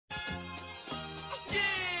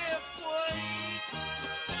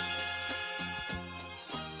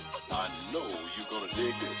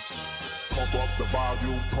dig this. Pump up the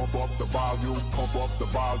volume, pump up the volume, pump up the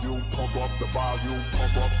volume, pump up the volume,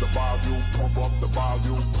 pump up the volume, pump up the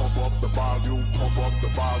volume, pump up the volume, pump up the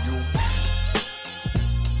volume.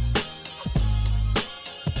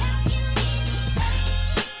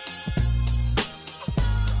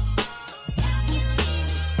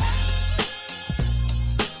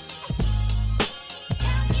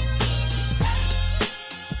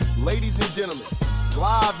 Ladies and gentlemen,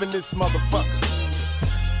 live in this motherfucker.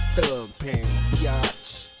 Thug Pan,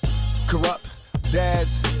 Biatch, Kurupt,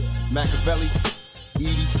 Daz, Machiavelli,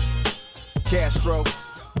 Edie, Castro,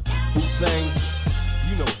 Hussein,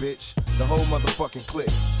 you know, bitch, the whole motherfucking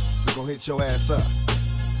clique. We gon' hit your ass up.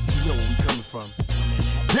 You know where we coming from.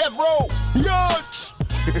 Death Row, Biatch!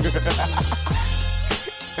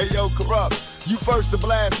 Hey yo, Kurupt, you first to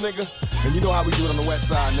blast, nigga. And you know how we do it on the west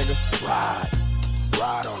side, nigga.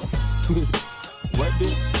 Ride on them. What,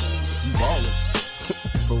 bitch? You ballin'.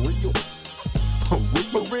 For real?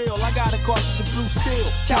 For real, I got a cartridge of blue steel.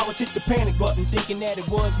 Cowards hit the panic button, thinking that it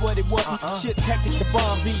was what it wasn't. Shit's hectic, the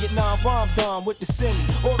bomb, Vietnam bomb done with the semi.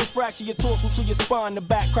 Auto fracture your torso to your spine, the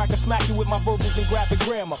back crack, I smack you with my verbals and graphic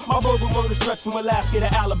grammar. My verbal murder stretch from Alaska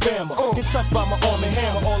to Alabama. Get touched by my arm and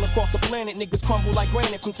hammer. All across the planet, niggas crumble like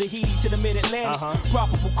granite from Tahiti to the mid-Atlantic.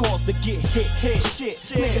 Probable cause to get hit. Shit.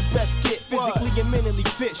 Niggas best get physically and mentally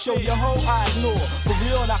fit. Show your hoe, I ignore. For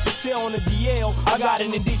real, and I can tell on the DL, I got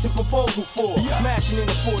an indecent proposal for. Mashing in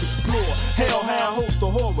the Ford Explorer, hellhound host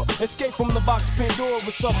of horror. Escape from the box of Pandora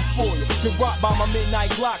with something for you. Get rocked by my midnight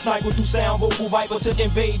Glock, sniper through sound vocal viper to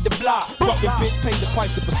invade the block. Fucking bitch paid the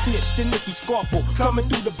price of a snitch, the nifty scarful. Coming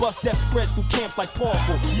through the bus that spreads through camps like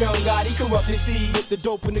Paulful. Young Gotti, corrupted seed with the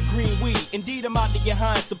dope and the green weed. Indeed, I'm out to get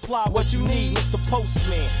high and supply what you need, Mr.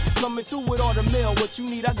 Postman. Coming through with all the mail, what you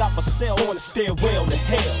need I got for sale on the stairwell to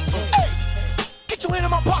hell. Hey, get your hand in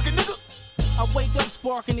my pocket, nigga. I wake up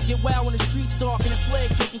sparking to get wild when the streets dark and the flag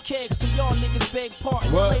taking kegs to y'all niggas beg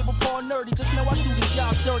pardon. Label Paul nerdy, just know I do the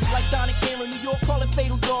job dirty. Like Donna Cameron, New York, call it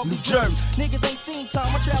Fatal Dog, New Jersey. Niggas ain't seen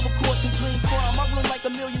time, I travel courts and dream crime. I run like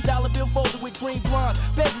 $1 million bill folded with green bronze.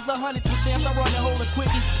 Beds is 100s for shams, I run and hold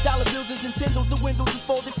quickies. Dollar bills is Nintendos, the windows is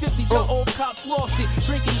folded 50s. Your old cops lost it,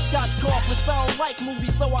 drinking the scotch coffins. I don't like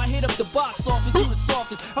movies, so I hit up the box office. You the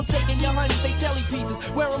softest, I'm taking your honeys, they telly pieces.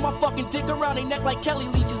 Wearing my fucking dick around their neck like Kelly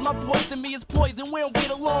leashes. My boys and me is poison, we don't get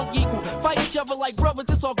along equal. Fight each other like brothers,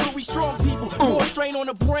 it's all good, we strong people. More strain on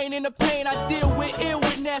the brain and the pain I deal with. Ill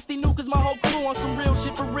with nasty new, cause my whole crew on some real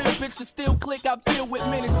shit for real. Bitches still click, I deal with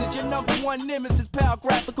menaces. Your #1 nemesis, power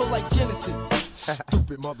graphical like Genesis.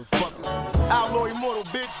 Stupid motherfuckers. Outlaw immortal,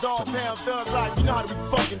 bitch, dog, pound, thug life. You know how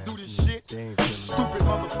we fucking do this shit. Stupid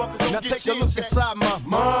motherfuckers don't now get take a look inside my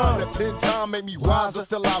mind. That pen time made me wiser,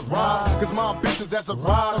 still I rise. Cause my ambitions as a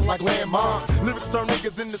rider like landmines. Lyrics turn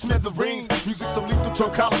niggas into smithereens. Music so lethal, turn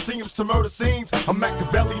coliseums to murder scenes. I'm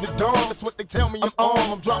Machiavelli the Dawn, that's what they tell me I'm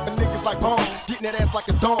on. I'm dropping niggas like bomb, getting that ass like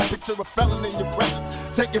a dawn. Picture a felon in your presence,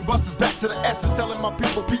 taking busters back to the essence. Telling my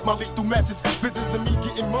people, peep my lethal message. Visions of me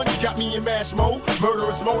getting money got me in mash mode.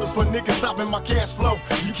 Murderous motives for niggas stopping my cash flow.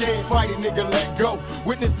 You can't fight it, nigga, let go.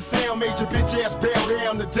 Witness the sound, made your bitch ass bail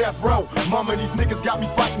down to death row. Mama, these niggas got me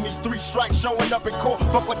fighting these 3 strikes, showing up in court.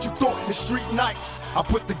 Fuck what you thought in street nights. I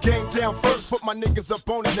put the game down first, put my niggas up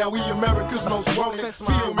on it. Now we America's most wanted. Since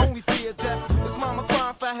my only fear of death is mama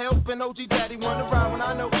crying for help and OG daddy wanna ride when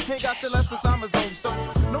I know he ain't got shit left since I'm his only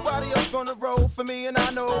soldier. Nobody else gonna roll for me, and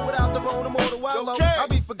I know without the roll, I'm all the while low. I'll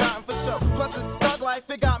be forgotten for sure. Plus it's thug life,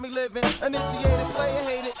 it got me living. Initiated, player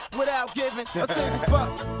hated, without giving a single fuck.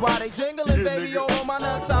 Why they jingling, baby, all on my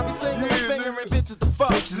nuts, I be singing, fingering bitches the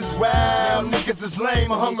fuck. Bitches is wild, niggas is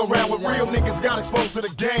lame. I hung around with real niggas, got exposed to the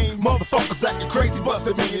game. Motherfuckers acting crazy,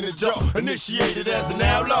 busted me in the jaw. Initiated as an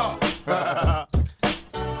outlaw.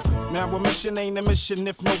 Now a mission ain't a mission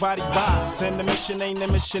if nobody rides, and the mission ain't a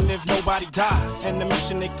mission if nobody dies, and the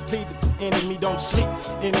mission ain't completed. Enemy don't sleep,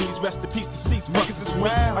 enemies rest in peace deceased. Fuckers is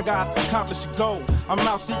weak, I gotta accomplish a goal. I'm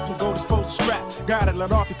out seeking gold, dispose of scrap. Gotta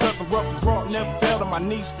let off because I'm rough and raw. Never fell on my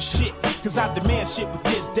knees for shit, cause I demand shit with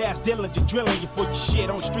this. Daz Dillinger drilling you for your shit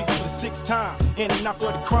on the streets for the 6th time. In and out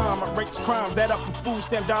for the crime, I rate crimes, add up from food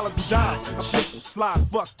stamp dollars and dimes. I'm slipping, slide,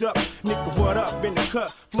 fucked up. Nigga, what up? In the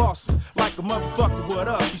cut, flossing like a motherfucker, what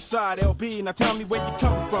up? Beside LB, now tell me where you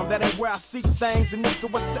coming from. That ain't where I see things, and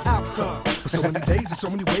nigga, what's the outcome? For so many days and so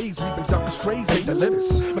many ways, we've been ducking strays, they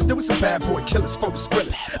delivers. But still with some bad boy killers for the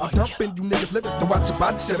squillers. I'm dumping you niggas livers to watch your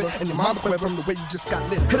body shiver, and your mama quit from the way you just got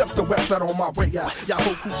lit. Hit up the west side on my way out. Y'all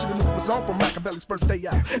whole crew should've knew it was on from Machiavelli's first day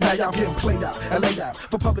out. Now y'all getting played out and laid out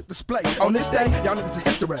for public display. On this day, y'all niggas is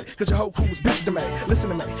history, cause your whole crew was bitches to me. Listen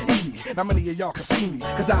to me, Edie, Not many of y'all can see me,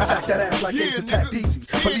 cause I attack that ass like Ace attack easy.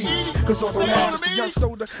 Believe me, cause although now I'm just a young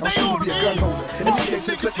stoner, I'm soon to be a gun holder. And initiates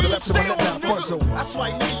a clip with the left to my left, now the fun's over. That's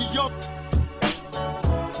right, nigga, you young.